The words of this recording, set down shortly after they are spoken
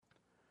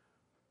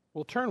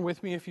Well, turn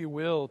with me, if you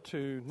will,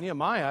 to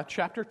Nehemiah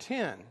chapter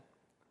 10.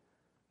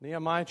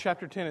 Nehemiah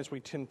chapter 10, as we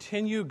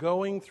continue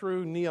going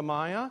through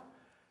Nehemiah,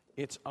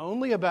 it's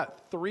only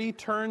about 3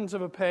 turns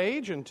of a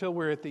page until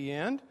we're at the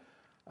end.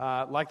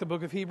 Like the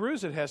book of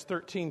Hebrews, it has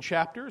 13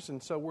 chapters,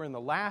 and so we're in the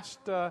last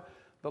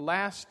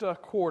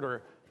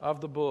quarter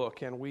of the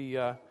book, and we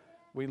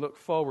look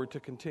forward to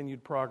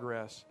continued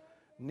progress.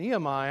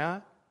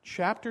 Nehemiah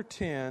chapter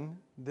 10,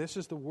 this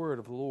is the word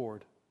of the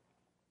Lord.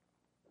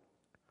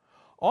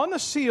 On the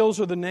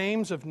seals are the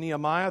names of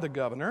Nehemiah the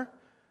governor,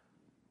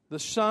 the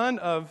son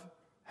of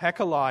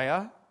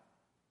Hekeliah,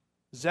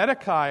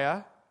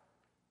 Zedekiah,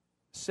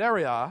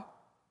 Seriah,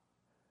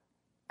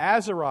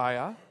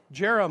 Azariah,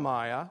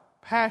 Jeremiah,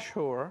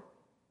 Pashhur,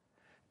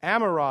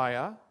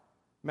 Amariah,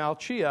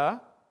 Malchiah,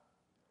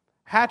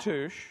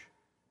 Hattush,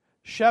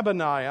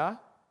 Shebaniah,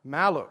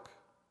 Maluk,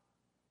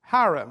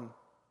 Harim,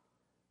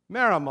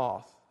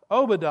 Meremoth,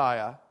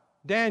 Obadiah,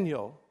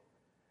 Daniel,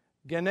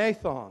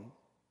 Genathon,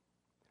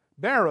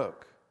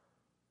 Baruch,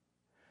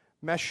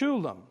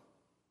 Meshullam,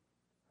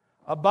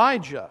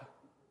 Abijah,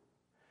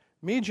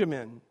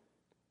 Mijamin,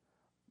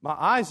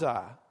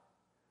 Maazah,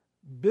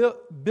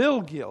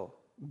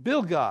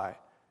 Bilgai,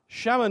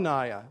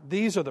 Shemaniah,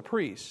 these are the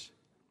priests.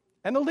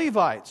 And the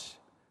Levites,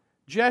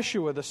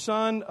 Jeshua the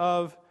son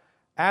of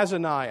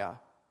Azaniah,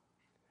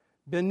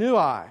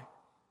 Benui,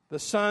 the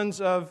sons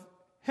of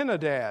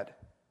Henadad,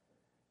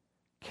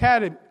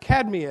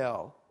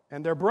 Kadmiel,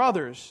 and their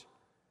brothers,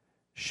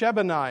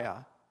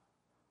 Shebaniah,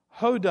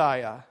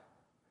 Hodiah,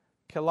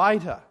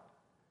 Kelita,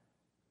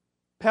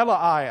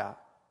 Pelaiah,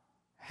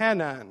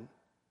 Hanan,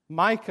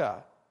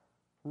 Micah,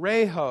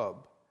 Rehob,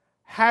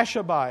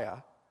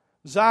 Hashabiah,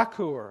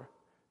 Zakur,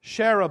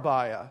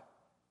 Sherebiah,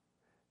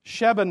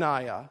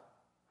 Shebaniah,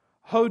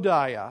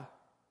 Hodiah,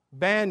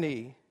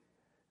 Bani,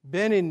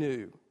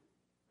 Beninu,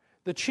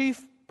 the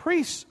chief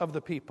priests of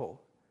the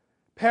people,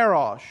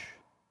 Parosh,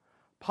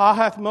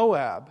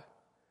 Pahath-Moab,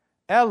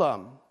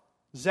 Elam,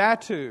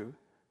 Zatu,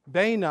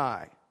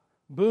 Bani,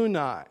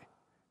 Bunai,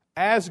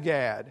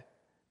 Asgad,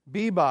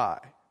 Bebai,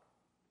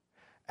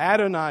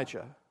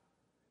 Adonijah,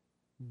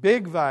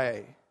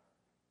 Bigvai,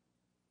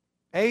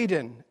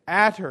 Aden,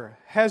 Ater,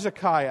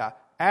 Hezekiah,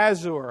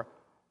 Azur,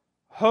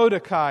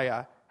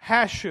 Hodakiah,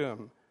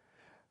 Hashum,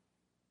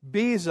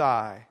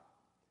 Bezai,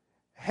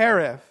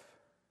 Hariph,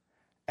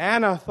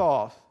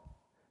 Anathoth,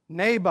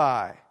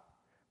 Nabai,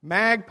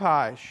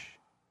 Magpish,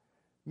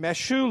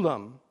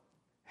 Meshullam,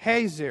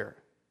 Hazir,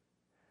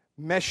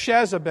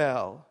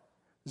 Meshezabel,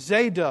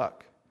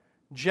 Zadok,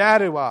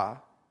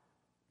 Jaddua,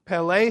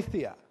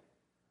 Pelathia,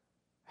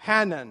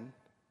 Hanan,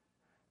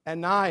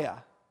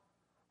 Anaiah,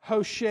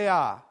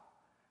 Hoshea,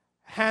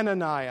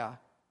 Hananiah,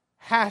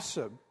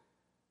 Hasab,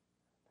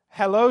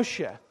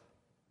 Helosheth,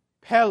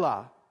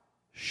 Pella,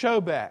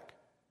 Shobek,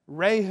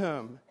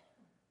 Rehum,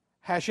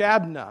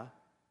 Hashabnah,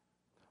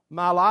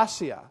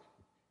 Malasia,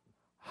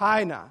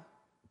 Hina,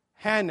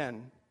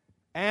 Hanan,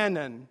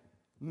 Anan,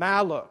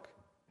 Maluk,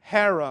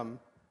 Haram,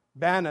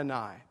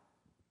 Banani.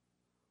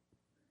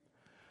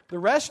 The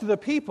rest of the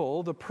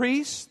people, the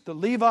priests, the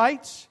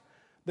Levites,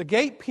 the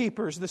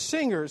gatekeepers, the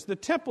singers, the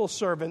temple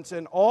servants,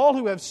 and all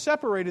who have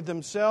separated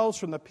themselves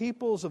from the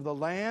peoples of the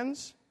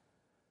lands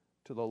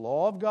to the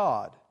law of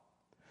God,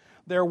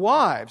 their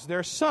wives,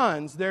 their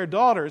sons, their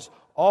daughters,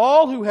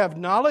 all who have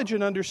knowledge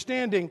and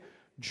understanding,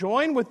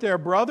 join with their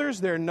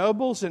brothers, their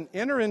nobles, and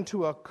enter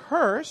into a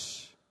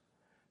curse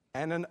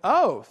and an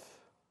oath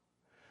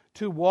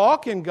to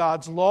walk in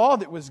God's law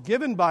that was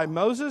given by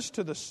Moses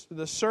to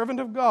the servant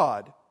of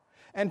God,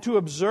 and to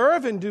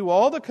observe and do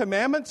all the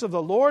commandments of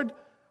the Lord,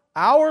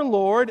 our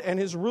Lord, and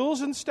His rules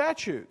and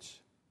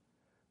statutes.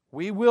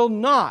 We will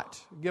not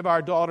give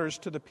our daughters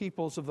to the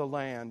peoples of the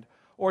land,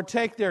 or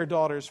take their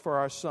daughters for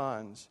our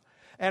sons.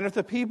 And if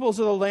the peoples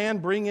of the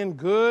land bring in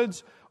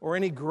goods or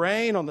any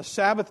grain on the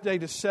Sabbath day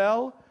to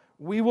sell,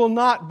 we will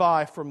not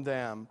buy from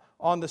them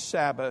on the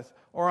Sabbath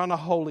or on a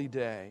holy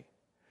day.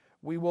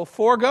 We will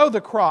forego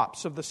the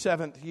crops of the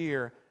 7th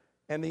year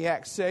and the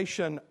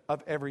taxation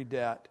of every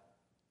debt.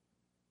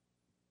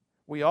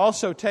 We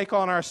also take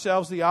on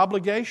ourselves the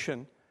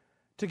obligation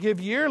to give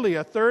yearly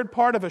a 1/3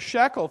 part of a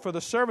shekel for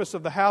the service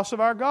of the house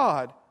of our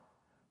God,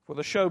 for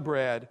the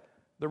showbread,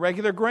 the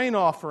regular grain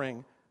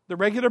offering, the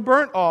regular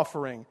burnt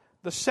offering,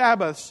 the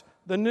Sabbaths,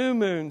 the new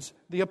moons,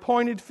 the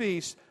appointed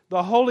feasts,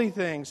 the holy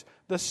things,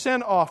 the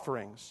sin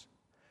offerings,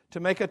 to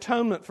make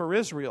atonement for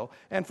Israel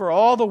and for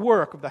all the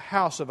work of the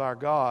house of our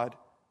God.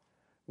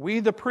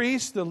 We, the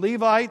priests, the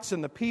Levites,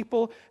 and the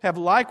people, have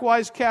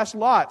likewise cast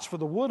lots for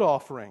the wood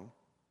offering,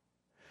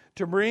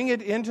 to bring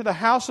it into the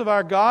house of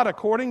our God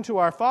according to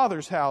our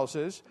fathers'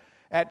 houses,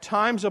 at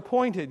times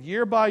appointed,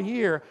 year by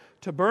year,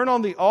 to burn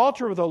on the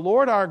altar of the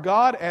Lord our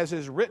God, as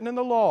is written in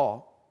the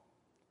law.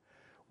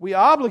 We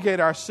obligate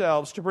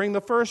ourselves to bring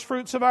the first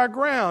fruits of our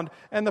ground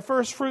and the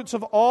first fruits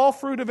of all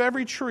fruit of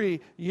every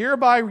tree, year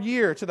by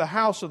year, to the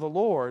house of the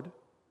Lord.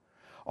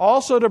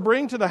 Also to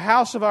bring to the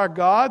house of our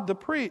God,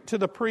 to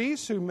the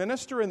priests who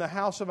minister in the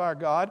house of our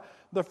God,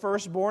 the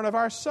firstborn of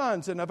our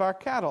sons and of our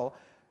cattle,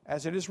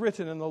 as it is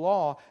written in the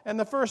law, and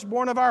the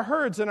firstborn of our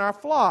herds and our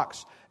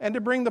flocks, and to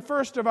bring the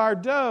first of our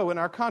dough and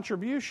our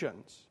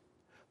contributions,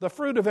 the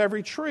fruit of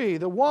every tree,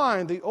 the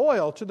wine, the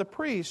oil, to the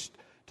priest,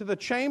 to the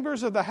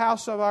chambers of the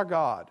house of our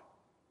God,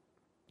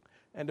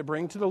 and to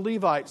bring to the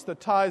Levites the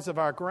tithes of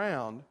our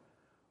ground,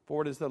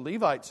 for it is the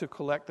Levites who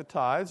collect the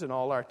tithes in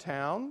all our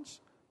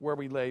towns where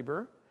we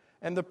labor,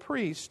 and the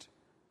priest,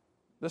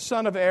 the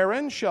son of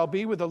Aaron, shall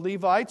be with the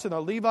Levites, and the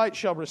Levites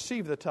shall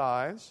receive the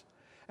tithes.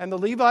 And the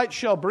Levites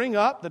shall bring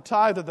up the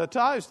tithe of the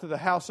tithes to the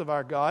house of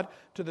our God,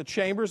 to the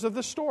chambers of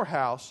the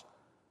storehouse,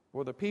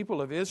 for the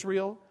people of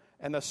Israel.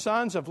 And the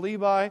sons of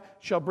Levi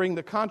shall bring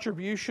the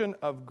contribution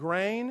of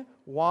grain,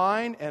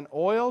 wine, and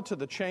oil to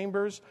the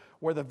chambers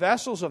where the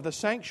vessels of the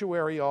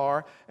sanctuary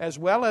are, as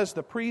well as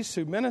the priests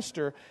who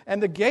minister,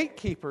 and the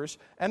gatekeepers,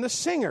 and the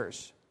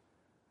singers.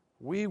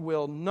 We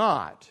will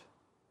not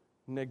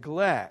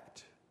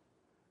neglect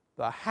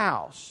the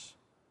house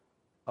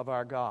of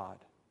our God.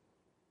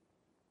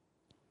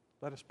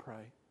 Let us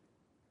pray.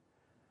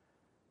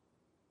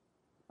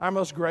 Our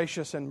most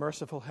gracious and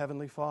merciful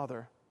Heavenly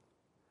Father,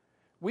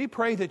 we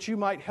pray that you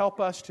might help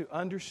us to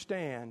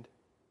understand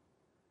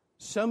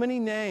so many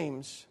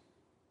names,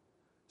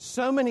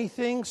 so many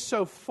things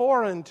so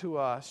foreign to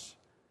us,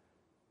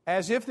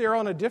 as if they're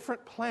on a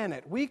different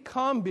planet. We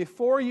come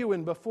before you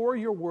and before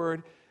your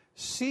word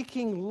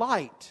seeking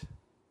light.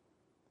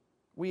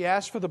 We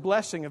ask for the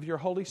blessing of your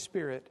Holy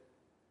Spirit.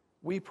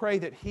 We pray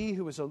that he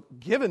who is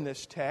given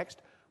this text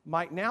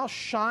might now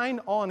shine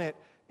on it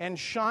and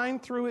shine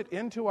through it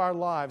into our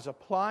lives,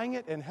 applying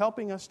it and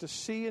helping us to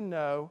see and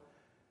know,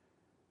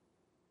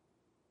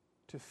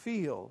 to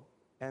feel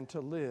and to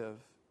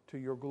live to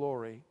your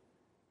glory.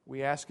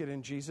 We ask it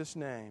in Jesus'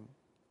 name.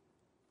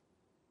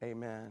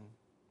 Amen.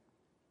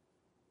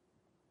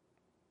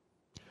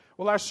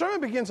 Well, our sermon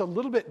begins a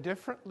little bit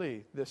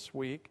differently this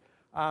week.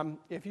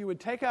 If you would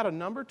take out a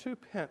number 2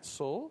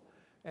 pencil,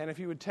 and if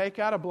you would take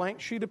out a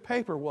blank sheet of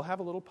paper, we'll have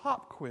a little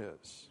pop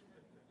quiz.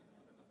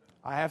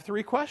 I have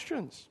 3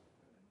 questions.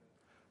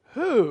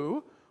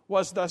 Who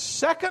was the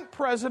second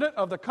president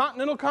of the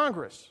Continental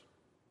Congress?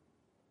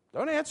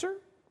 Don't answer.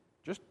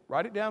 Just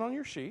write it down on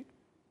your sheet.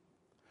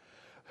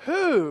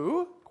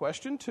 Who,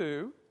 question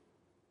 2,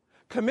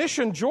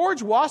 commissioned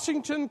George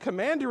Washington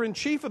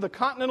Commander-in-Chief of the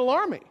Continental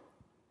Army?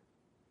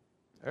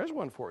 There's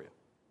one for you.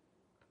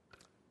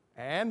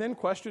 And then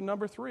question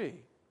number 3.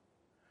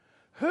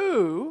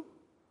 Who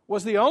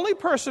was the only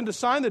person to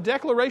sign the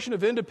Declaration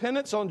of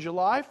Independence on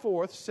July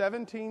 4th,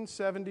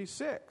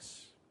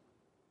 1776?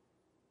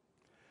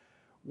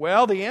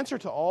 Well, the answer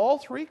to all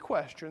 3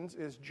 questions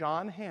is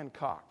John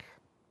Hancock.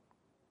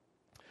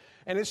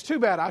 And it's too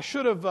bad. I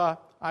should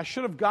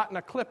have gotten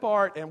a clip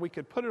art and we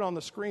could put it on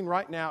the screen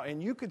right now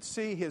and you could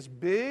see his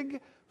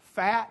big,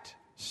 fat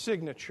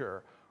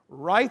signature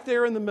right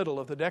there in the middle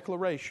of the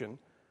Declaration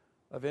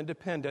of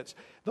Independence.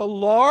 The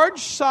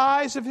large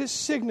size of his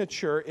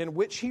signature in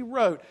which he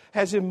wrote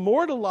has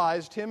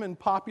immortalized him in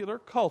popular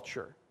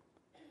culture.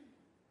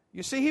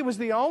 You see, he was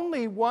the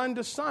only one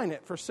to sign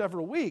it for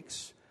several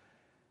weeks.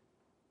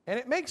 And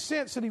it makes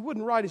sense that he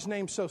wouldn't write his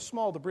name so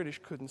small the British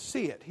couldn't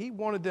see it. He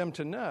wanted them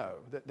to know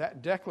that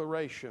that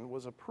declaration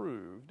was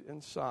approved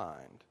and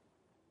signed.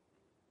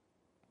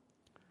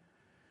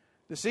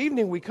 This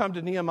evening we come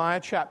to Nehemiah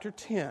chapter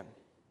 10,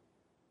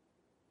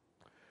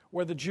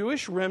 where the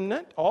Jewish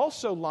remnant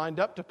also lined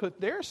up to put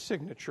their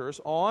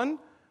signatures on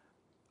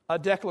a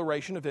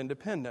Declaration of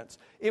Independence.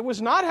 It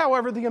was not,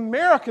 however, the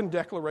American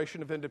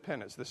Declaration of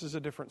Independence. This is a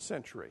different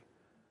century.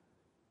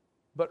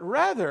 But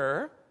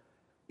rather,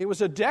 it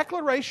was a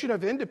declaration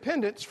of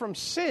independence from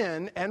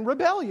sin and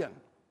rebellion.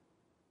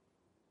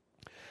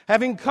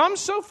 Having come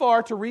so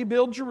far to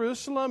rebuild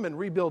Jerusalem and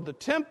rebuild the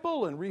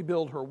temple and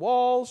rebuild her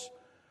walls,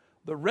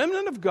 the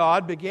remnant of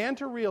God began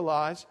to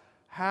realize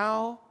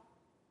how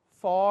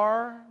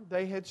far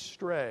they had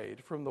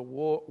strayed from the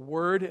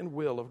word and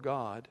will of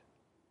God.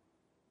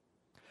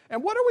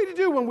 And what are we to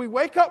do when we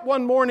wake up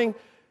one morning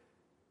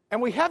and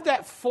we have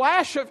that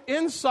flash of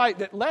insight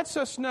that lets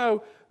us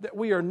know that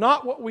we are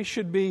not what we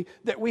should be,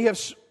 that we have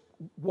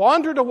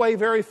wandered away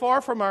very far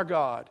from our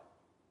God?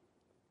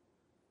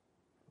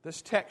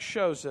 This text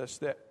shows us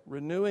that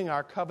renewing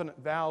our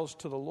covenant vows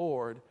to the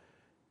Lord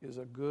is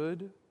a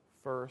good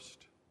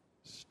first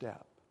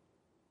step.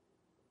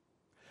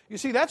 You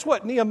see, that's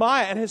what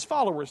Nehemiah and his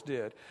followers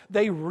did.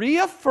 They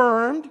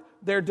reaffirmed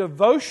their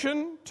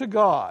devotion to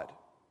God.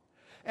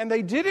 And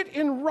they did it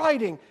in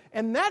writing.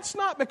 And that's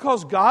not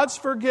because God's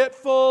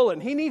forgetful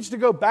and He needs to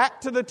go back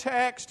to the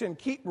text and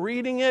keep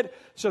reading it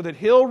so that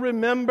He'll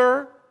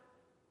remember.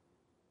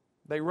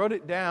 They wrote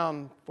it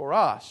down for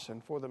us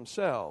and for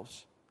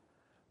themselves.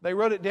 They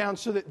wrote it down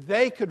so that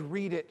they could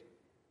read it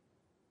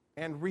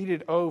and read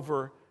it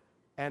over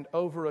and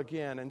over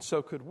again, and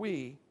so could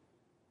we.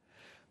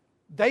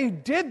 They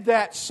did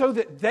that so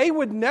that they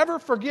would never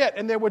forget,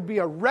 and there would be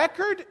a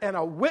record and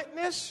a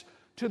witness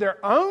to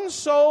their own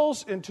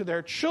souls and to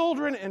their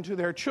children and to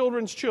their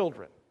children's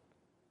children.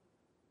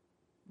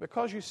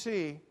 Because you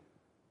see,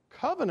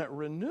 covenant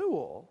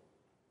renewal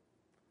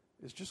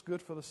is just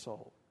good for the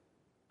soul.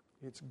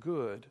 It's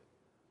good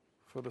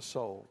for the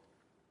soul.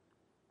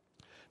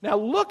 Now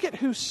look at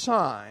who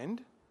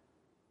signed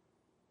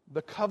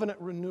the covenant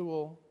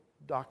renewal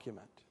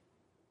document.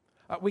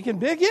 We can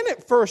begin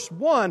at verse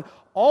 1.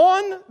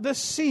 On the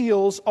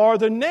seals are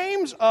the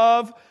names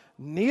of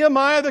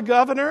Nehemiah the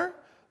governor,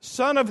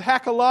 son of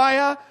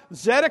Hakaliah,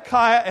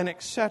 Zedekiah, and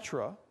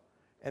etc.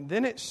 And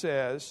then it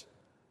says,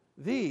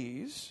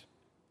 these,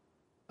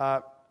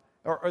 that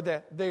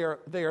they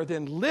are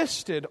then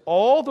listed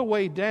all the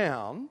way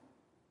down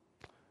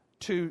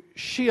to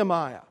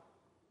Shemaiah.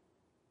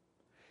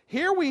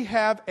 Here we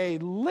have a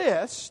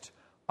list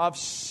of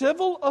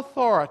civil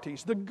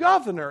authorities, the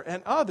governor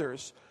and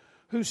others,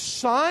 who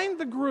signed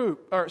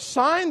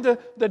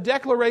the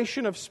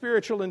Declaration of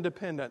Spiritual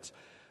Independence.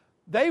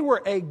 They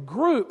were a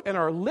group and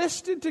are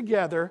listed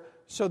together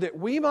so that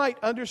we might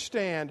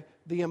understand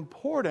the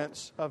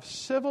importance of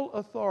civil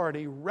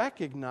authority,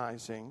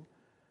 recognizing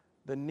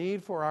the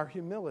need for our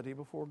humility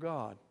before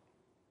God.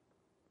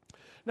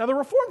 Now, the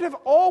Reformed have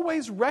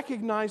always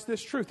recognized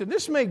this truth, and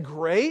this may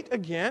grate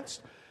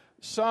against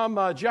some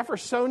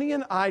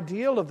Jeffersonian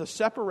ideal of the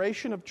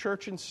separation of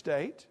church and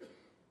state.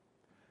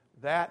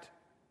 That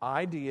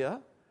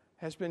idea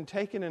has been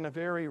taken in a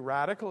very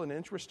radical and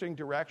interesting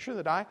direction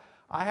that I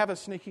have a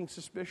sneaking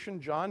suspicion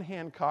John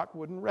Hancock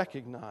wouldn't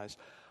recognize.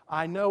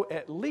 I know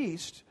at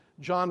least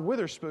John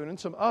Witherspoon and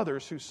some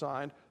others who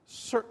signed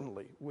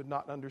certainly would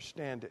not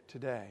understand it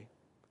today.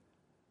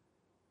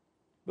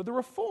 But the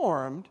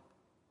Reformed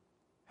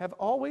have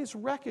always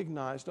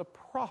recognized a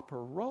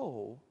proper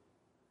role,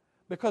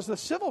 because the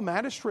civil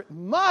magistrate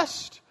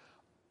must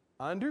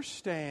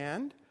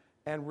understand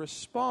and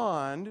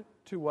respond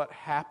to what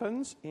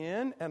happens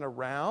in and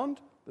around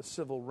the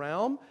civil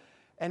realm,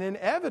 and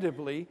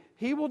inevitably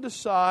he will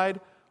decide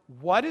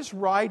what is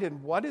right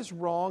and what is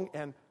wrong,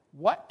 and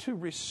what to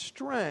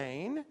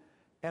restrain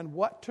and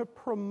what to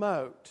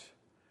promote.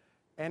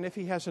 And if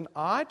he has an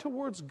eye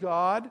towards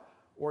God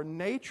or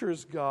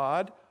nature's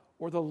God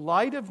or the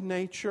light of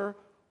nature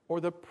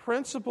or the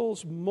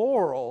principles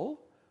moral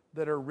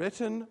that are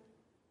written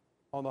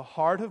on the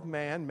heart of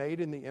man made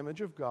in the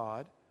image of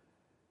God,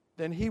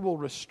 then he will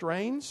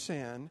restrain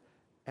sin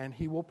and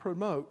he will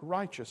promote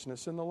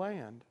righteousness in the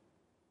land.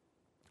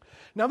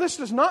 Now, this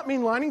does not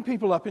mean lining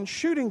people up and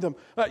shooting them.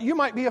 You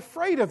might be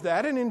afraid of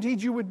that, and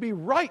indeed you would be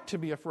right to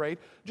be afraid.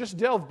 Just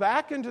delve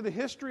back into the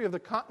history of the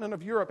continent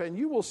of Europe, and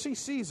you will see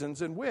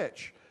seasons in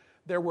which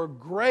there were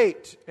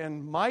great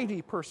and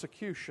mighty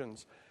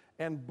persecutions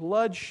and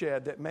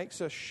bloodshed that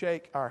makes us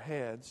shake our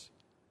heads.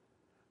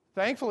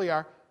 Thankfully,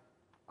 our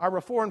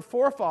Reformed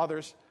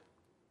forefathers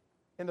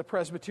in the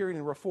Presbyterian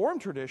and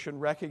Reformed tradition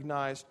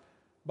recognized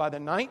by the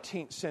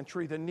 19th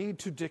century the need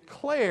to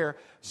declare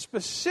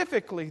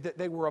specifically that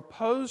they were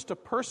opposed to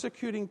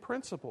persecuting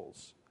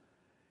principles.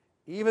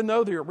 Even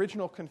though the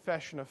original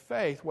Confession of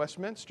Faith,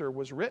 Westminster,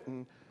 was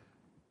written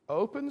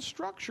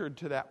open-structured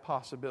to that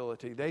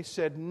possibility, they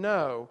said,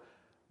 no,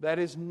 that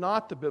is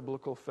not the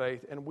biblical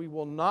faith, and we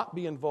will not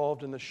be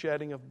involved in the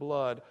shedding of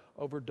blood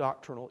over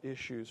doctrinal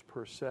issues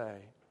per se.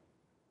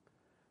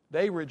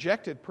 They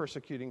rejected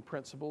persecuting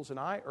principles, and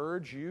I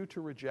urge you to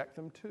reject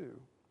them too.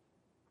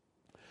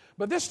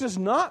 But this does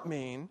not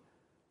mean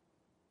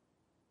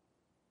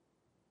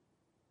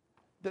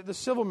that the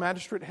civil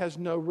magistrate has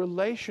no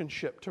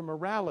relationship to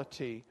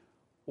morality,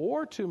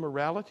 or to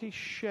morality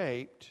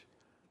shaped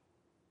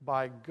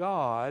by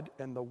God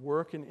and the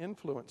work and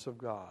influence of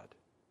God.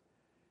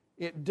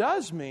 It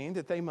does mean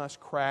that they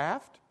must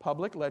craft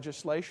public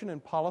legislation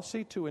and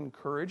policy to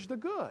encourage the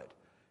good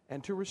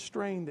and to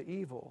restrain the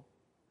evil.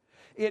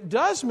 It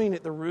does mean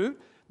at the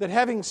root that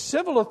having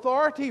civil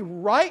authority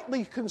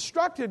rightly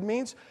constructed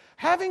means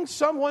having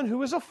someone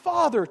who is a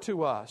father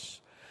to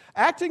us,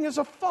 acting as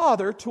a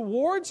father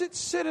towards its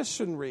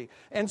citizenry,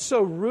 and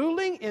so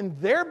ruling in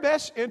their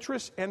best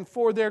interests and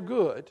for their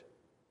good.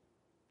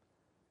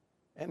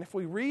 And if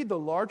we read the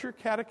larger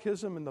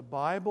catechism in the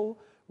Bible,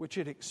 which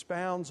it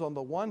expounds on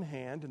the one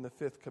hand in the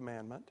fifth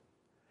commandment,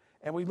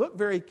 and we look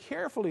very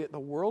carefully at the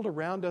world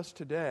around us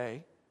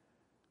today,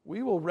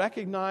 we will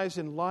recognize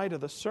in light of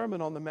the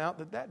Sermon on the Mount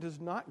that that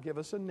does not give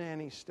us a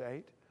nanny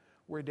state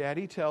where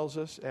Daddy tells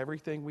us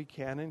everything we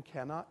can and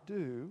cannot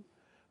do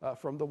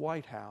from the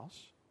White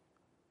House.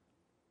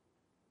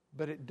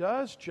 But it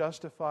does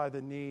justify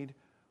the need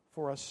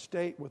for a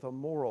state with a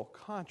moral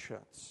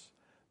conscience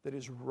that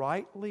is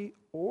rightly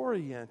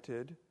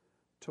oriented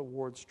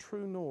towards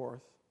true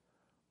north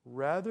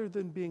rather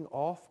than being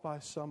off by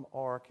some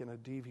arc in a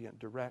deviant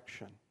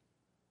direction.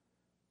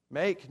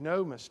 Make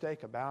no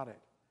mistake about it.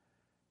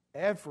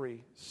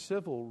 Every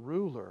civil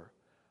ruler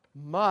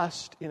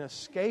must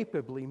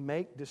inescapably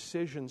make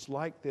decisions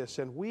like this,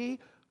 and we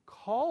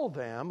call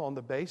them, on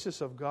the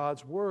basis of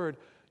God's Word,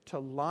 to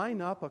line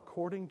up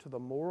according to the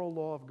moral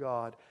law of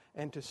God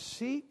and to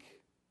seek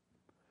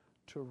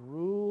to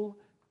rule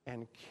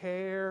and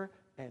care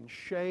and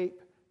shape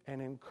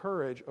and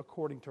encourage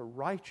according to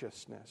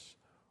righteousness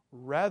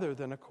rather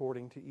than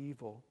according to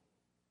evil.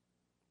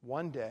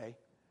 One day,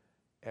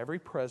 every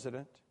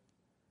president,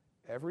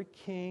 every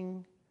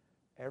king,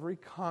 every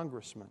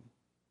congressman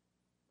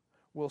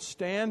will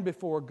stand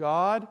before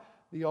God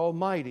the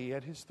Almighty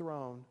at His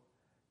throne,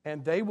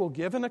 and they will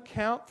give an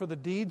account for the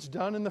deeds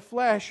done in the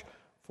flesh,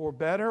 for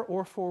better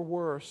or for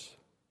worse.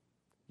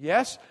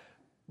 Yes,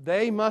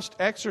 they must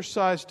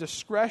exercise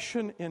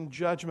discretion in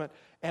judgment,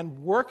 and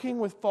working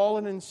with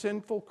fallen and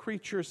sinful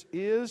creatures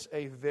is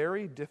a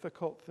very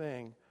difficult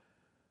thing.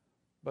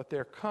 But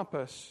their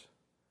compass,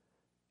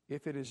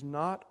 if it is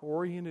not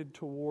oriented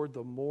toward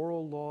the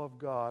moral law of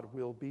God,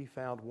 will be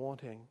found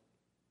wanting.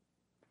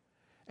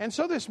 And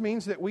so this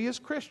means that we as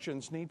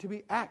Christians need to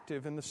be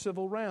active in the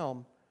civil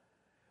realm.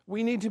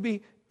 We need to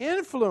be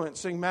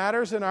influencing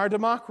matters in our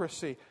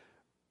democracy.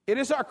 It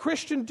is our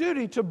Christian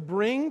duty to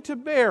bring to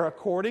bear,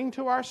 according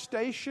to our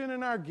station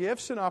and our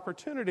gifts and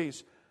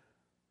opportunities.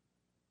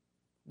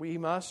 We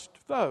must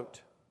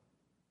vote.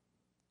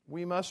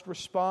 We must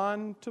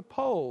respond to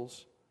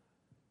polls.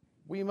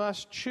 We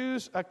must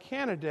choose a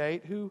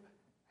candidate who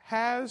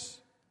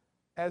has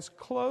as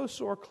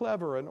close or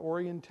clever an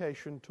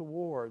orientation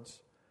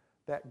towards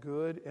that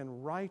good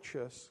and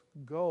righteous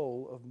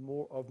goal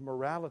of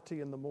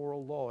morality and the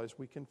moral law as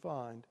we can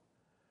find.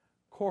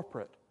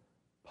 Corporate,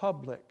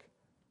 public,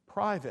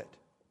 private,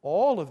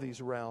 all of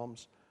these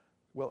realms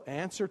will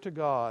answer to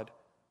God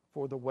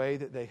for the way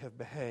that they have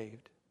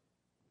behaved.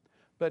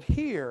 But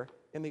here,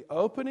 in the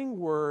opening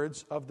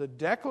words of the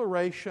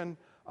declaration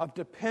of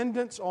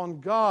dependence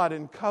on God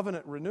in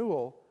covenant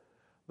renewal,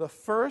 the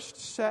first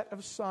set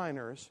of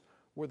signers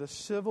were the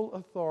civil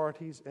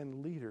authorities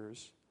and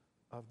leaders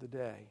of the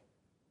day.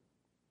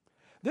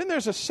 Then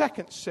there's a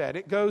second set.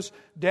 It goes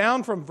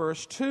down from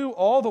verse 2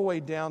 all the way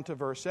down to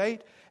verse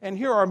 8. And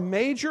here are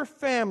major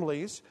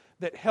families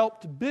that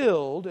helped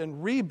build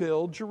and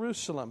rebuild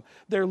Jerusalem.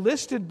 They're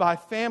listed by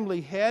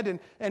family head,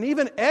 and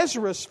even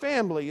Ezra's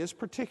family is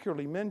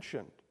particularly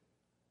mentioned.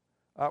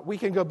 We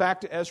can go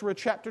back to Ezra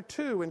chapter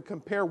 2 and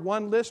compare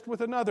one list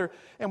with another,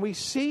 and we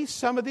see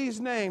some of these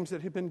names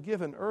that have been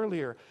given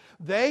earlier.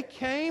 They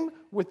came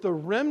with the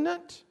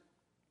remnant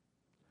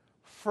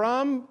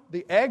from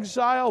the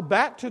exile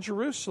back to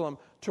Jerusalem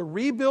to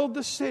rebuild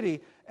the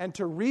city and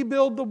to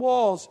rebuild the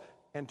walls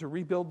and to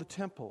rebuild the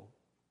temple.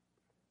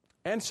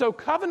 And so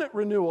covenant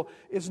renewal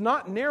is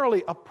not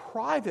narrowly a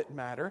private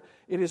matter.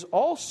 It is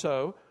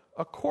also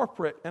a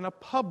corporate and a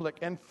public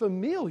and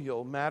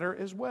familial matter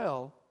as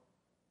well.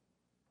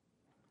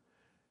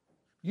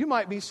 You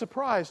might be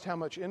surprised how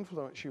much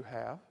influence you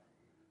have.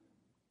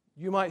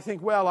 You might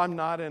think, well, I'm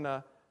not in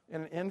an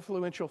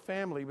influential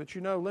family, but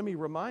let me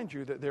remind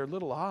you that there are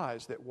little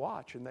eyes that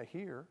watch and they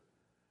hear.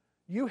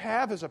 You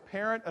have, as a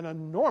parent, an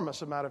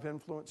enormous amount of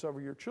influence over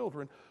your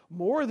children,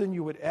 more than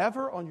you would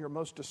ever on your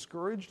most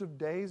discouraged of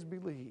days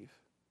believe.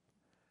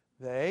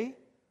 They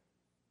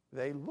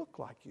look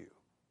like you.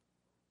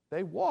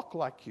 They walk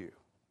like you.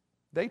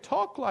 They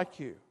talk like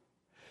you.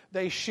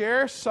 They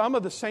share some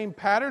of the same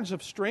patterns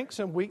of strengths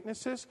and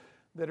weaknesses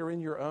that are in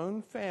your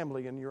own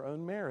family and your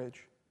own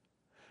marriage.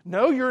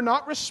 No, you're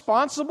not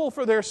responsible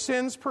for their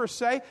sins per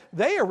se.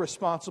 They are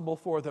responsible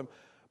for them.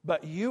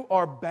 But you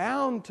are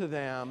bound to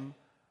them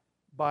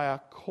by a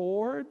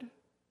cord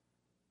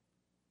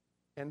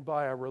and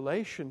by a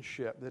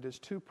relationship that is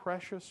too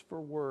precious for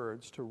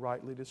words to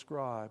rightly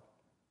describe.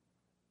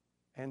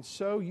 And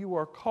so you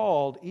are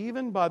called,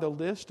 even by the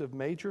list of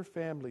major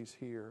families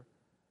here,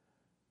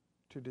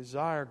 to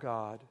desire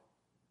God,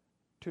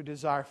 to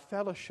desire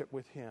fellowship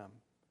with Him,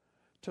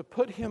 to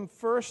put Him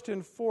first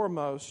and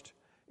foremost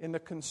in the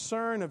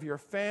concern of your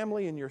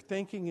family and your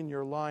thinking in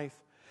your life,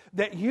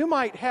 that you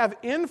might have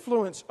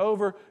influence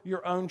over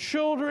your own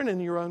children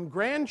and your own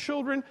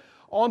grandchildren,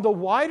 on the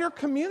wider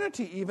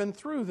community even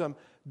through them,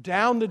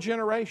 down the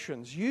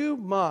generations. You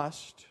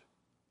must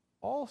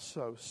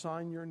also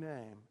sign your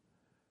name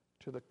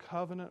to the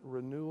covenant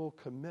renewal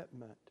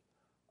commitment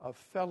of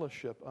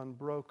fellowship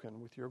unbroken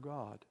with your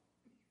God.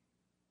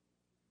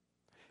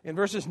 In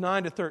verses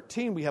 9 to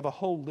 13, we have a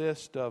whole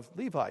list of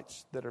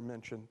Levites that are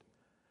mentioned.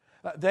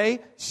 They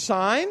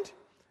signed,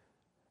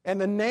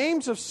 and the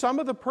names of some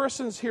of the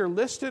persons here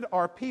listed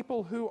are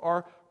people who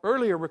are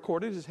earlier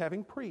recorded as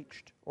having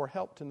preached or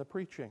helped in the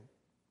preaching.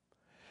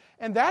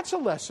 And that's a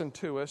lesson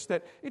to us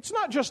that it's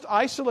not just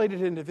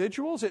isolated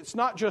individuals, it's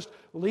not just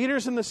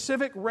leaders in the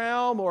civic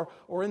realm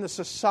or in the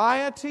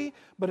society,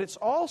 but it's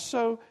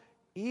also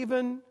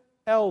even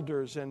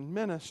elders and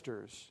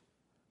ministers,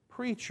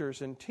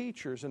 preachers and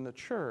teachers in the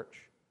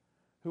church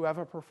who have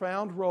a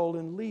profound role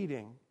in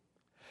leading.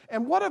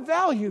 And what a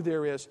value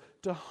there is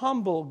to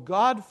humble,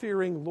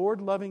 God-fearing,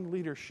 Lord-loving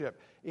leadership.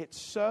 It's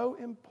so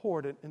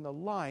important in the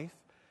life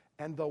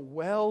and the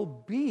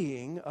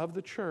well-being of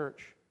the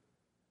church.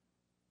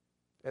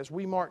 As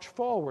we march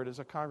forward as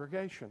a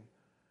congregation,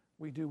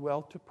 we do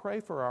well to pray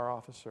for our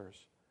officers.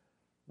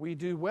 We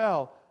do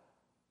well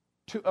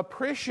to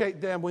appreciate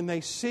them when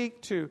they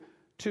seek to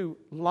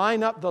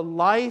line up the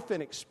life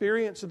and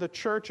experience of the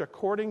church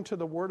according to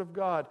the Word of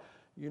God.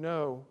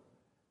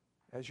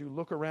 As you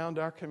look around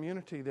our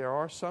community, there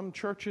are some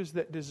churches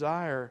that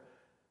desire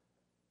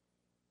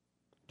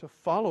to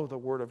follow the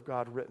Word of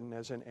God written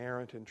as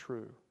inerrant and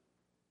true.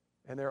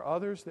 And there are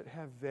others that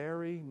have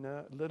very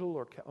little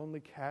or only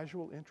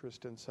casual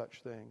interest in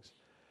such things.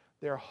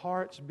 Their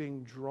hearts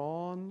being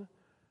drawn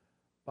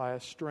by a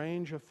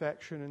strange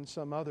affection in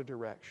some other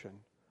direction,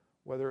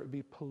 whether it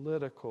be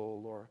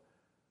political or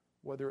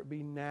whether it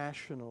be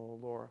national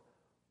or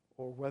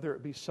whether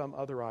it be some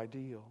other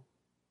ideal.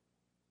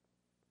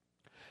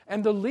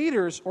 And the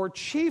leaders or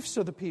chiefs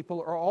of the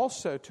people are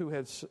also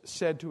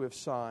said to have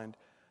signed.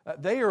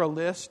 They are a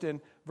list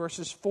in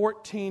verses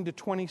 14 to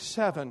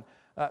 27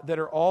 that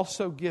are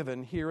also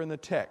given here in the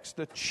text.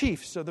 The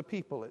chiefs of the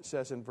people, it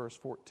says in verse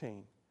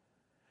 14.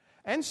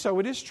 And so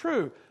it is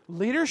true.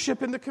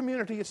 Leadership in the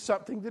community is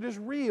something that is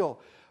real.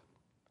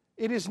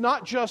 It is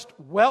not just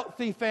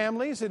wealthy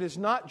families. It is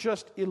not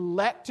just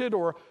elected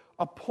or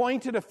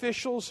appointed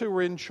officials who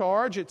are in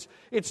charge.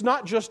 It's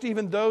not just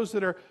even those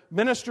that are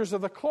ministers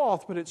of the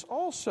cloth, but it's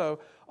also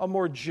a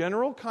more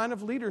general kind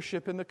of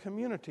leadership in the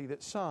community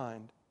that's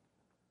signed.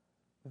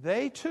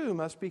 They too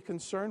must be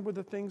concerned with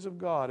the things of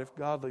God if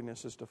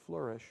godliness is to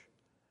flourish.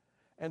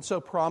 And so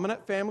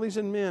prominent families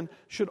and men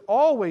should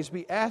always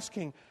be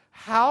asking,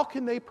 how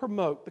can they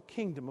promote the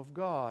kingdom of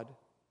God?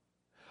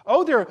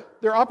 Oh, there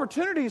are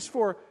opportunities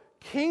for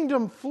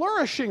kingdom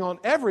flourishing on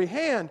every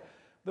hand.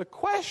 The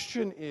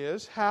question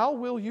is, how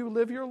will you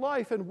live your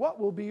life and what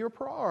will be your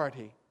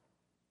priority?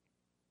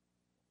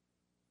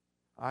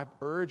 I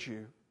urge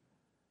you,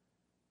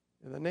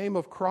 in the name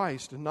of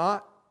Christ,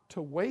 not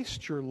to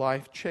waste your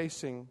life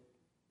chasing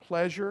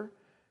pleasure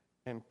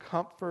and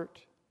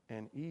comfort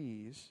and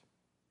ease,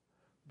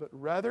 but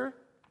rather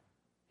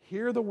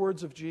hear the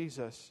words of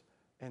Jesus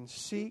and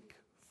seek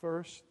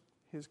first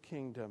His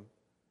kingdom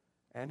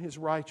and His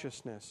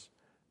righteousness,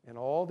 and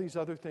all these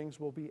other things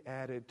will be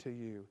added to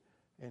you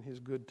in His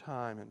good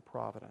time and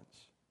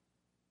providence.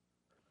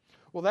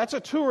 Well, that's a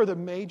tour of the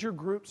major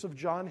groups of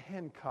John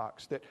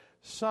Hancocks that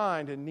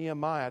signed in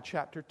Nehemiah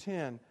chapter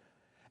 10.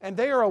 And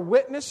they are a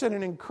witness and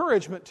an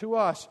encouragement to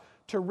us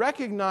to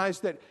recognize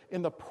that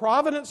in the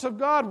providence of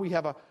God we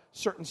have a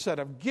certain set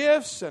of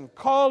gifts and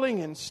calling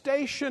and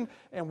station,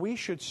 and we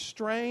should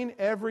strain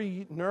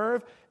every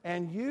nerve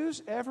and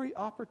use every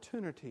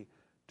opportunity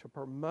to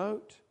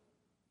promote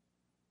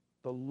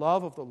the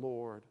love of the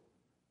Lord,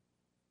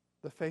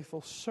 the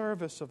faithful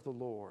service of the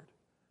Lord,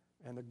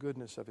 and the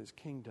goodness of His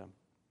kingdom.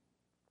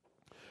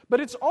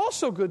 But it's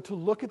also good to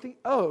look at the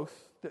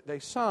oath that they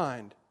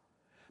signed.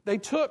 They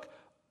took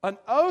an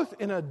oath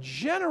in a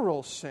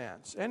general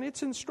sense, and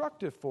it's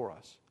instructive for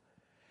us.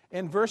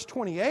 In verse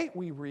 28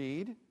 we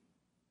read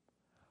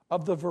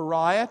of the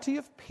variety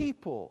of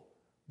people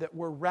that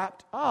were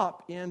wrapped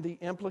up in the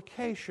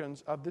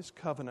implications of this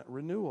covenant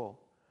renewal.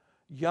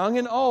 Young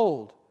and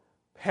old,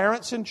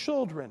 parents and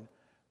children,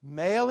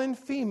 male and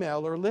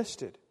female are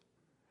listed.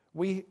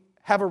 We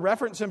have a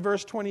reference in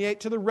verse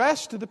 28 to the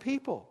rest of the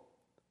people.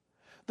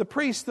 The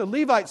priests, the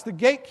Levites, the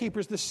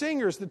gatekeepers, the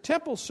singers, the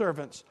temple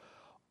servants,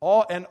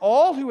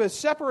 all who have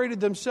separated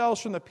themselves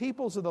from the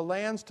peoples of the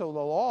lands to the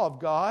law of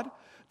God,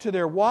 to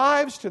their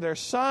wives, to their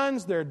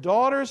sons, their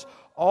daughters,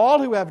 all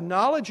who have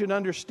knowledge and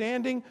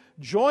understanding,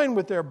 join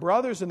with their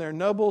brothers and their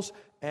nobles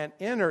and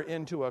enter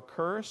into a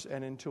curse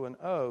and into an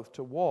oath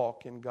to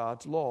walk in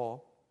God's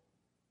law.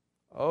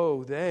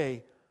 Oh,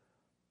 they,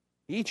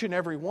 each and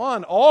every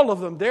one, all of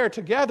them there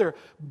together,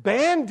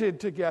 banded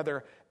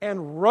together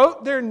and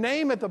wrote their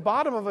name at the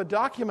bottom of a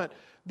document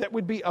that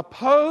would be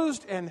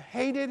opposed and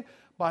hated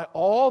by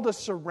all the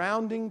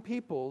surrounding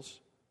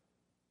peoples.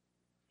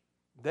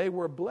 They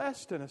were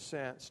blessed, in a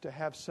sense, to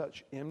have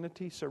such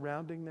enmity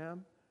surrounding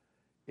them.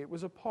 It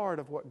was a part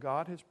of what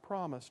God has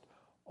promised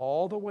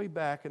all the way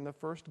back in the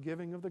first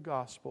giving of the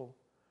gospel.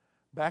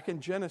 Back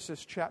in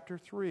Genesis chapter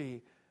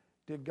 3,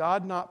 did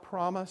God not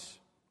promise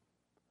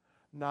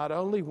not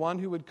only one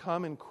who would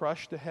come and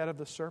crush the head of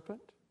the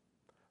serpent,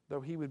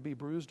 though he would be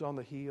bruised on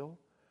the heel,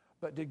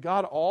 but did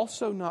God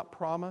also not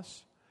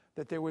promise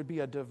that there would be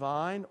a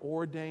divine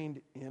ordained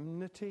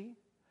enmity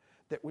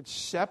that would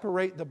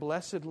separate the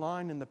blessed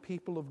line and the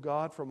people of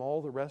God from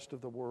all the rest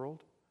of the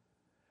world?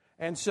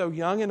 And so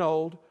young and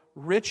old,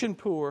 rich and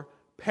poor,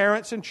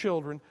 parents and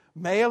children,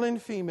 male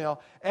and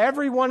female,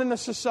 everyone in the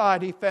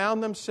society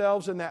found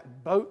themselves in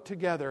that boat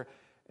together,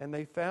 and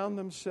they found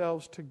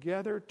themselves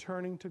together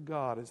turning to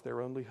God as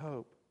their only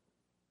hope.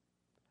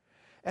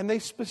 And they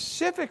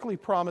specifically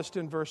promised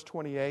in verse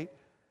 28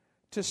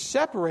 to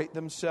separate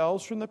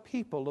themselves from the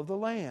people of the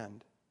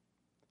land.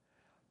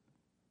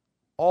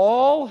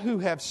 All who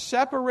have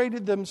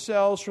separated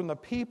themselves from the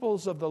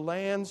peoples of the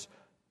lands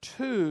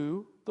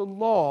to the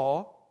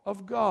law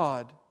of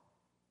God.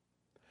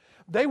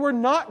 They were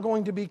not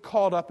going to be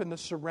caught up in the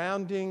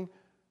surrounding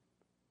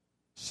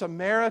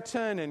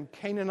Samaritan and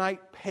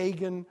Canaanite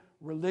pagan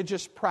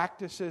religious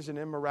practices and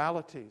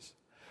immoralities.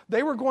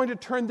 They were going to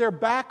turn their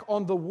back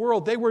on the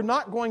world. They were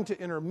not going to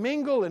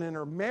intermingle and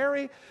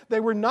intermarry. They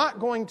were not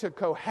going to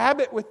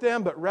cohabit with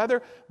them, but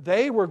rather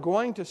they were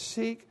going to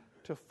seek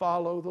to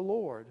follow the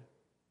Lord.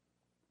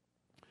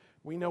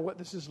 We know what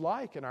this is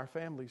like in our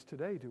families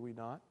today, do we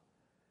not?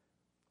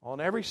 On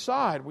every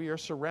side, we are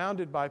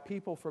surrounded by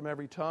people from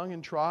every tongue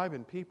and tribe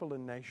and people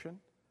and nation.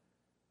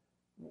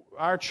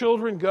 Our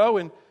children go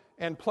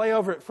and play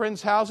over at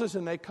friends' houses,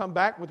 and they come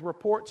back with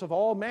reports of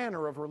all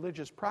manner of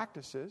religious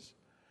practices.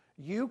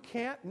 You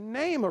can't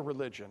name a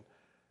religion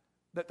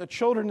that the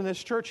children in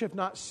this church have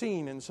not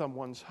seen in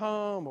someone's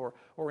home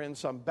or in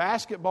some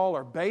basketball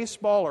or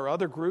baseball or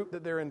other group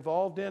that they're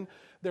involved in.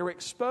 They're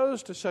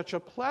exposed to such a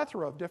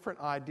plethora of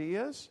different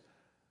ideas,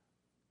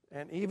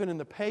 and even in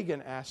the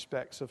pagan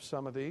aspects of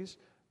some of these,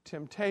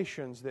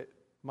 temptations that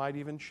might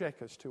even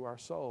shake us to our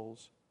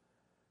souls.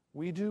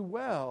 We do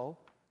well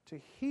to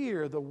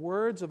hear the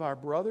words of our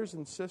brothers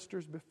and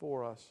sisters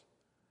before us,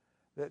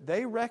 that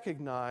they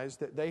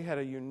recognized that they had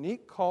a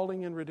unique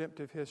calling in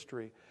redemptive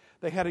history.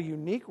 They had a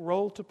unique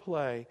role to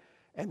play,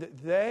 and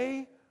that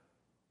they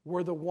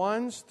were the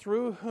ones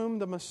through whom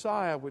the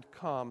Messiah would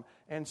come,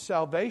 and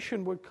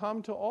salvation would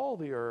come to all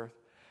the earth.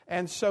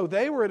 And so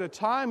they were at a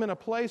time and a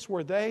place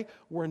where they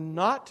were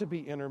not to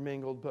be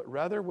intermingled, but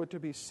rather were to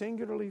be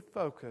singularly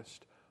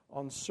focused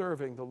on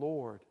serving the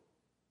Lord.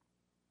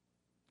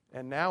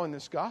 And now in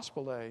this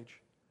gospel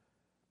age,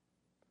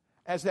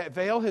 as that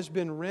veil has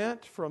been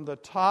rent from the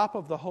top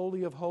of the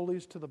Holy of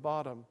Holies to the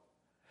bottom,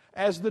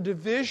 as the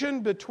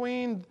division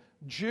between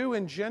Jew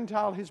and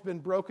Gentile has been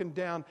broken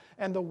down,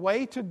 and the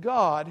way to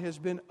God has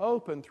been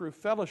opened through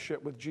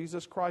fellowship with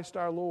Jesus Christ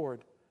our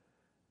Lord,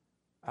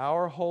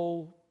 our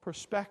whole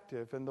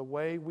perspective and the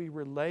way we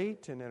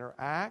relate and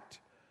interact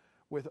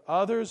with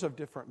others of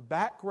different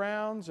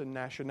backgrounds and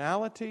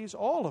nationalities,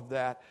 all of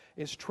that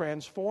is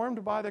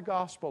transformed by the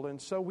gospel,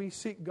 and so we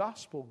seek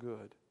gospel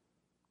good.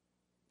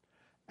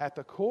 At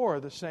the core,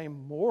 the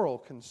same moral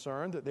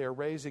concern that they're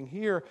raising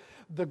here,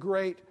 the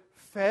great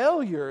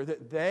failure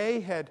that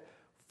they had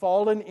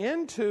fallen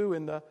into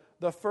in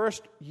the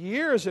first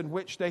years in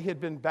which they had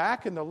been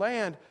back in the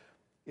land,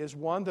 is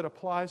one that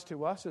applies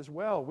to us as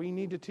well. We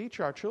need to teach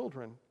our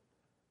children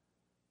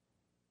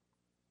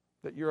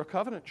that you're a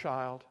covenant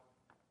child,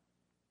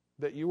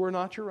 that you are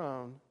not your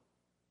own,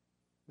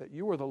 that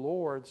you are the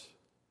Lord's,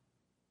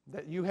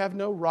 that you have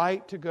no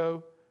right to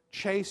go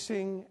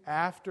chasing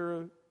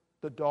after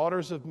the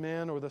daughters of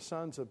men or the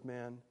sons of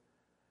men.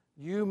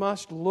 You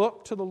must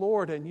look to the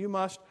Lord, and you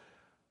must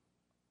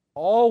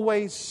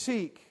always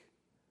seek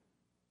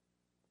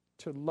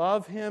to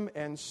love Him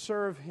and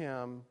serve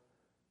Him,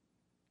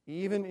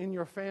 even in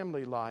your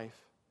family life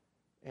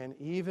and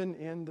even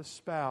in the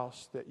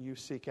spouse that you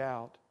seek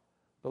out.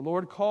 The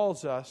Lord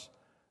calls us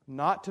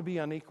not to be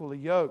unequally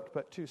yoked,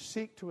 but to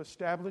seek to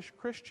establish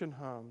Christian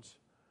homes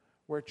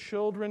where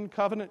children,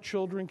 covenant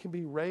children, can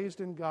be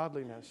raised in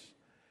godliness,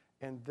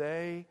 and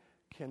they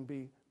can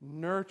be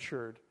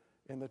nurtured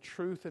in the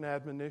truth and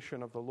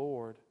admonition of the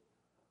Lord.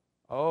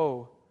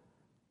 Oh,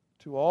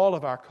 to all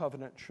of our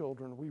covenant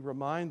children, we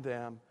remind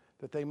them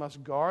that they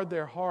must guard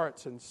their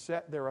hearts and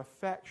set their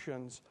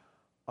affections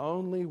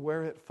only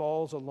where it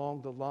falls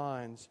along the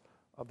lines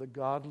of the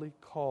godly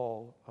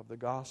call of the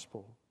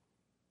gospel.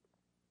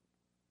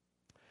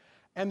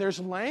 And there's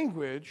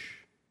language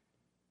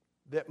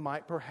that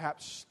might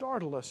perhaps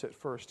startle us at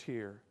first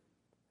here.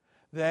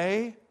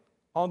 They,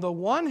 on the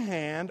one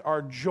hand,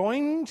 are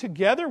joining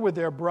together with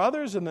their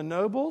brothers and the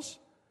nobles,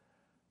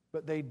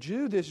 but they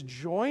do this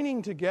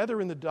joining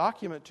together in the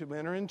document to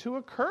enter into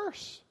a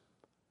curse.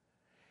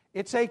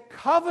 It's a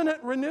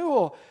covenant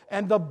renewal,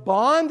 and the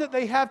bond that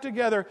they have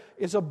together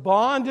is a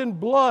bond in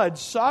blood,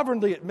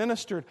 sovereignly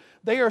administered.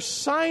 They are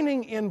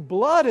signing in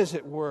blood, as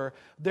it were,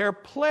 their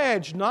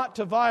pledge not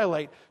to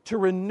violate, to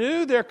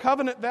renew their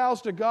covenant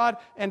vows to God,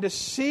 and to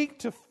seek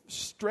to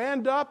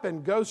stand up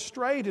and go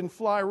straight and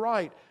fly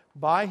right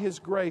by His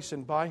grace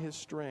and by His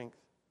strength.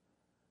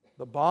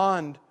 The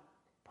bond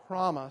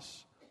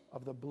promise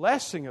of the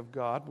blessing of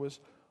God was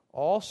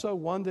also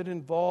one that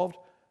involved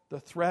the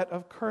threat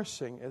of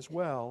cursing as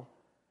well.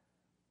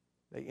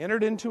 They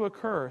entered into a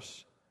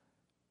curse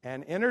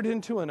and entered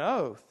into an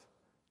oath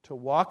to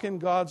walk in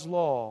God's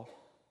law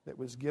that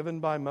was given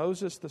by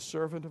Moses, the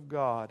servant of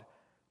God,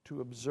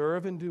 to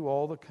observe and do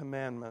all the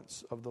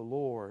commandments of the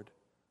Lord,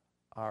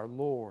 our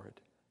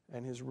Lord,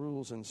 and His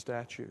rules and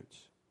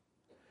statutes.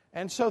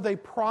 And so they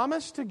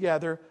promised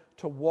together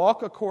to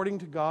walk according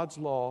to God's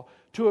law,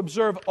 to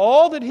observe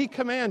all that He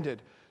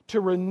commanded, to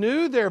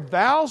renew their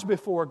vows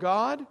before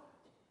God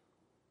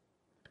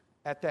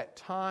at that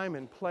time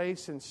and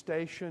place and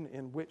station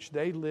in which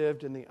they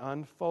lived in the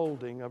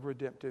unfolding of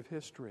redemptive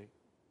history.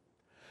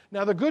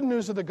 Now, the good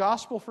news of the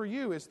gospel for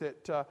you is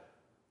that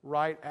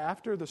right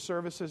after the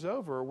service is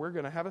over, we're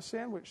going to have a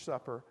sandwich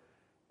supper,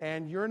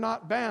 and you're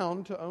not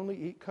bound to only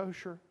eat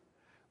kosher.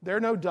 There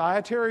are no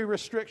dietary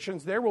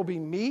restrictions. There will be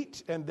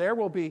meat and there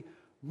will be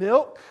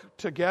milk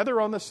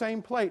together on the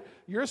same plate.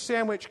 Your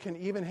sandwich can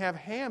even have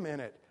ham in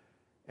it.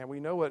 And we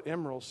know what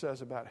Emerald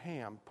says about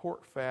ham.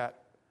 Pork fat,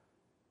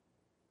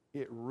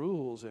 it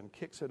rules and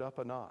kicks it up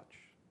a notch.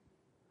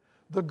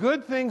 The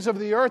good things of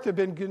the earth have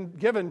been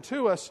given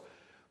to us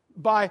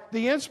by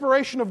the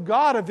inspiration of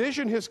God. A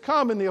vision has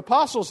come, and the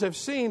apostles have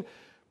seen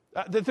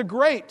that the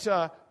great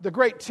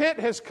tent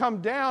has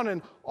come down,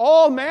 and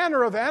all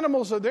manner of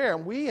animals are there.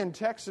 And we in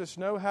Texas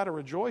know how to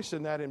rejoice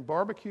in that and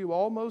barbecue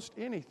almost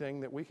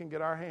anything that we can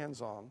get our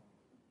hands on.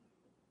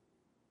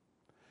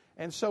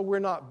 And so we're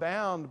not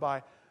bound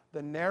by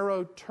the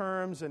narrow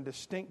terms and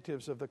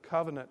distinctives of the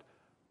covenant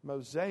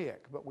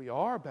mosaic, but we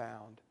are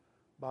bound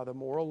by the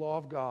moral law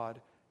of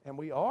God, and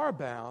we are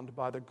bound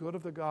by the good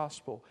of the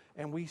gospel,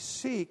 and we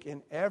seek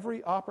in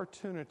every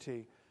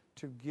opportunity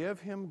to give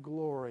Him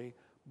glory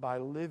by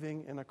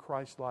living in a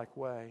Christ-like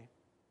way.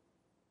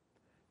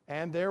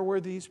 And there were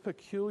these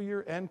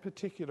peculiar and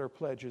particular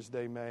pledges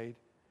they made.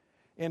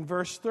 In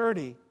verse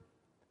 30,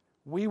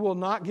 we will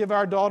not give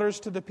our daughters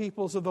to the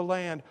peoples of the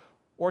land,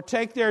 or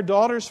take their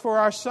daughters for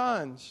our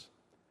sons.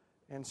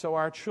 And so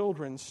our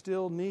children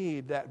still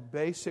need that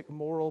basic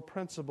moral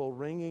principle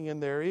ringing in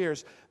their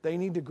ears. They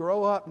need to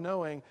grow up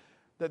knowing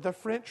that the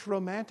French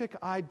romantic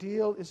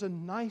ideal is a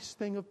nice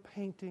thing of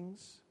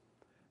paintings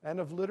and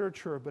of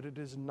literature, but it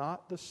is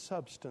not the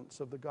substance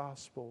of the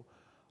gospel.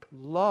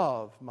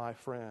 Love, my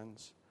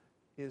friends,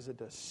 is a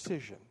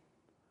decision.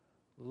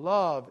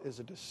 Love is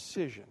a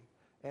decision.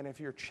 And if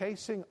you're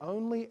chasing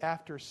only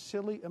after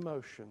silly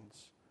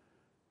emotions,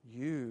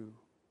 you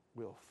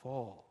will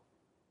fall.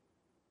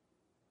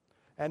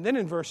 And then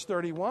in verse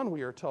 31,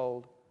 we are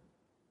told,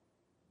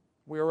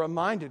 we are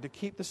reminded to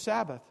keep the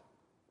Sabbath.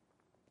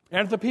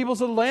 And if the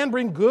peoples of the land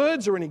bring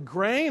goods or any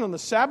grain on the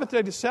Sabbath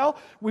day to sell,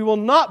 we will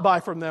not buy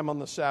from them on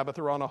the Sabbath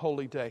or on a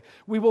holy day.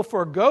 We will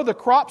forego the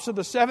crops of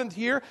the seventh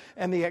year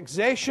and the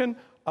exaction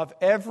of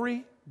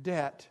every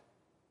debt.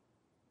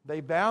 They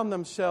bound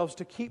themselves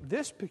to keep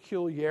this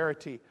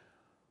peculiarity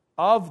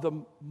of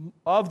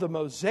the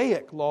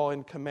Mosaic law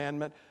and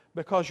commandment,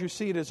 because you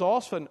see it is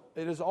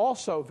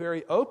also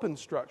very open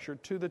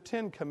structured to the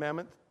Ten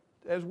Commandments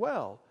as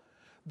well.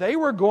 They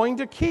were going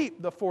to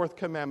keep the fourth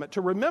commandment,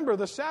 to remember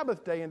the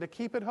Sabbath day and to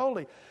keep it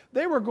holy.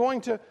 They were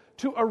going to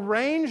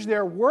arrange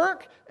their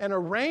work and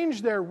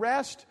arrange their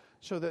rest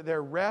so that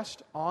their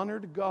rest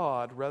honored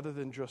God rather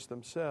than just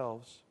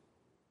themselves.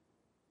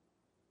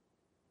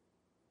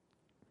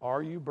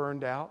 Are you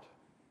burned out?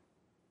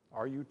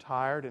 Are you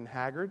tired and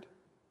haggard?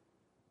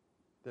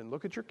 Then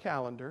look at your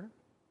calendar,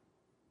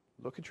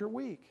 look at your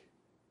week,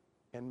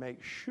 and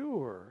make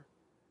sure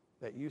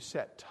that you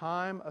set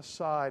time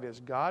aside as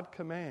God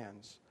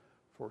commands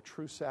for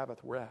true Sabbath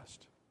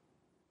rest.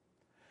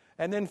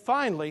 And then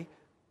finally,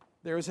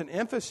 there is an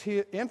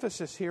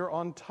emphasis here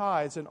on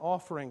tithes and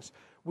offerings.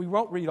 We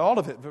won't read all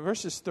of it, but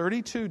verses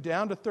 32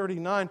 down to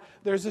 39,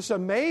 there's this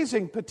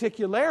amazing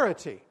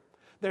particularity.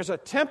 There's a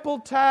temple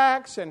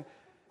tax, and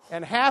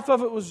half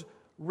of it was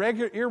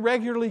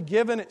irregularly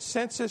given at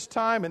census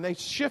time, and they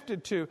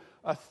shifted to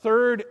a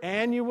third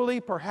annually,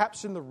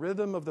 perhaps in the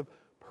rhythm of the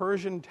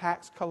Persian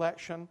tax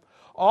collection.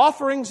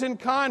 Offerings in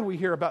kind, we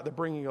hear about the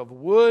bringing of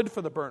wood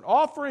for the burnt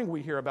offering.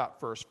 We hear about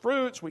first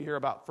fruits. We hear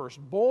about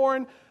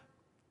firstborn.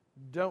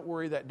 Don't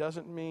worry, that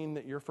doesn't mean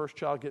that your first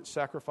child gets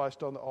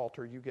sacrificed on the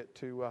altar. You get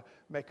to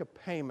make a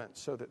payment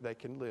so that they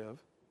can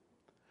live.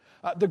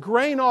 The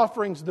grain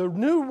offerings, the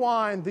new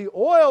wine, the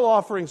oil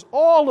offerings,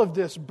 all of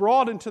this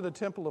brought into the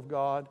temple of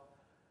God.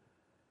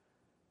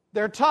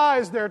 They're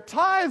tithes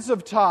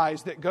of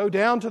tithes that go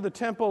down to the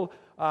temple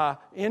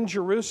in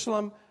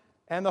Jerusalem,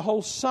 and the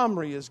whole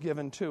summary is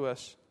given to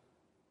us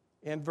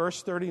in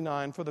verse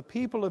 39. For the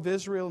people of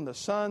Israel and the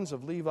sons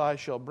of Levi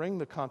shall bring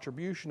the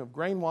contribution of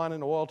grain, wine,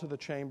 and oil to the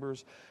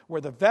chambers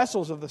where the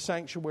vessels of the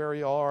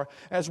sanctuary are,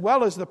 as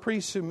well as the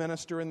priests who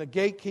minister and the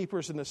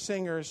gatekeepers and the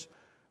singers.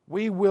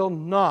 We will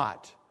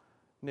not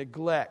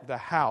neglect the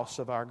house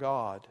of our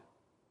God.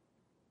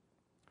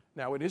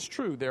 Now, it is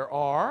true, there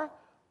are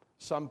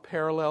some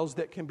parallels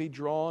that can be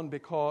drawn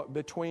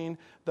between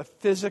the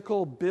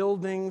physical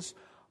buildings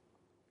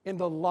in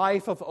the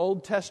life of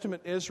Old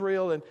Testament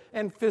Israel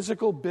and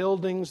physical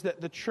buildings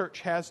that the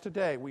church has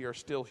today. We are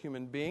still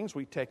human beings.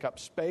 We take up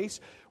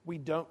space. We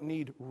don't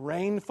need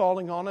rain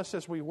falling on us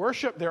as we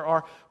worship. There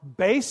are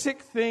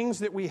basic things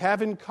that we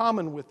have in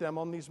common with them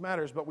on these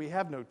matters, but we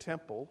have no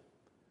temple.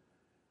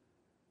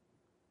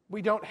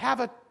 We don't have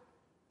a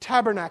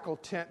tabernacle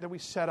tent that we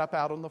set up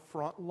out on the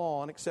front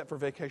lawn, except for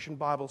Vacation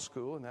Bible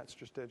School, and that's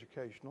just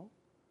educational.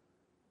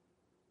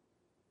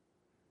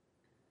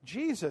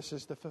 Jesus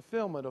is the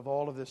fulfillment of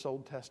all of this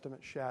Old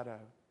Testament shadow.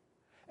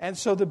 And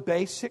so the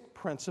basic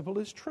principle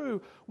is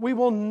true. We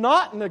will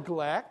not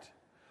neglect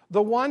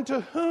the one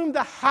to whom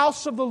the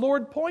house of the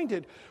Lord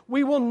pointed.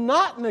 We will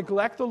not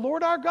neglect the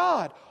Lord our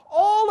God.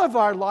 All of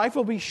our life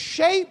will be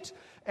shaped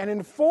and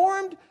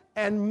informed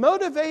and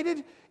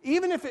motivated,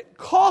 even if it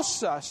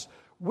costs us.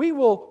 We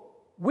will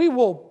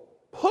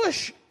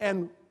push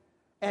and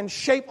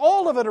shape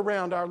all of it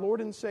around our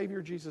Lord and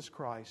Savior Jesus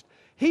Christ.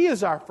 He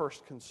is our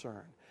first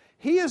concern.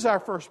 He is our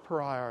first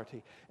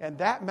priority. And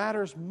that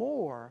matters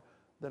more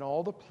than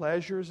all the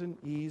pleasures and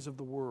ease of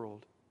the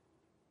world.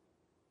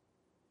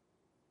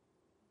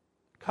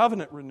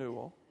 Covenant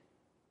renewal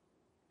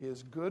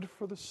is good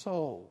for the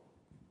soul.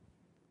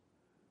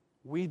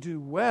 We do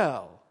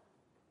well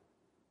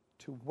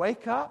to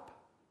wake up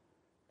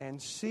and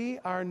see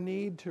our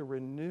need to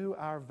renew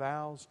our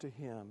vows to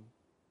Him.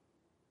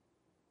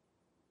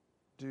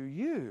 Do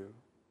you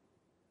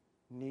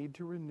need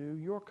to renew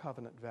your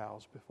covenant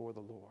vows before the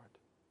Lord?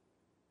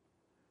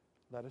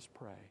 Let us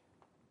pray.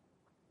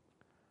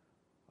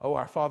 O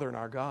our Father and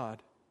our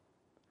God,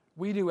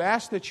 we do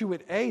ask that you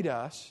would aid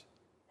us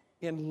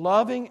in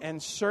loving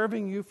and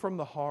serving you from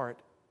the heart.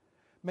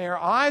 May our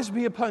eyes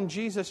be upon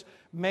Jesus.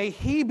 May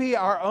He be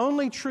our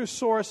only true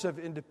source of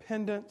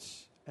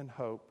independence and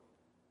hope.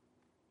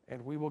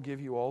 And we will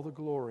give you all the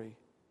glory.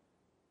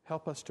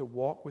 Help us to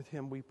walk with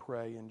Him, we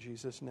pray, in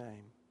Jesus'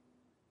 name.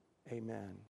 Amen.